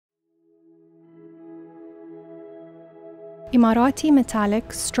Emirati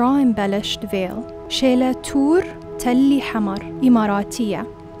metallic straw embellished veil. شيلة تور تلي حمر إماراتية.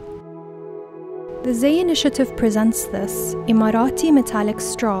 The ZAY initiative presents this Emirati metallic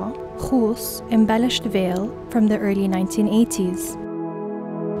straw, khus, embellished veil from the early 1980s.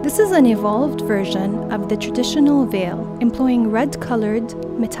 This is an evolved version of the traditional veil, employing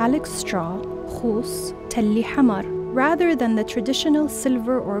red-colored metallic straw, khus, telli hamar, rather than the traditional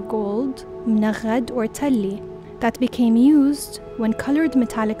silver or gold, mnaghad or telli, that became used when colored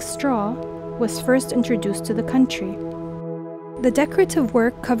metallic straw was first introduced to the country. The decorative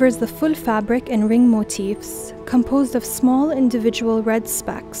work covers the full fabric in ring motifs, composed of small individual red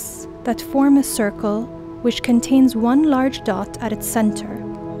specks that form a circle which contains one large dot at its center.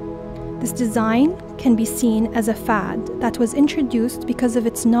 This design can be seen as a fad that was introduced because of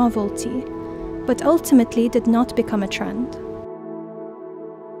its novelty, but ultimately did not become a trend.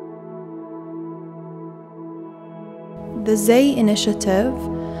 The ZAY initiative,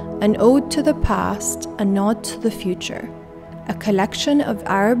 an ode to the past, a nod to the future. A collection of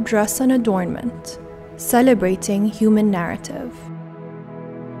Arab dress and adornment, celebrating human narrative.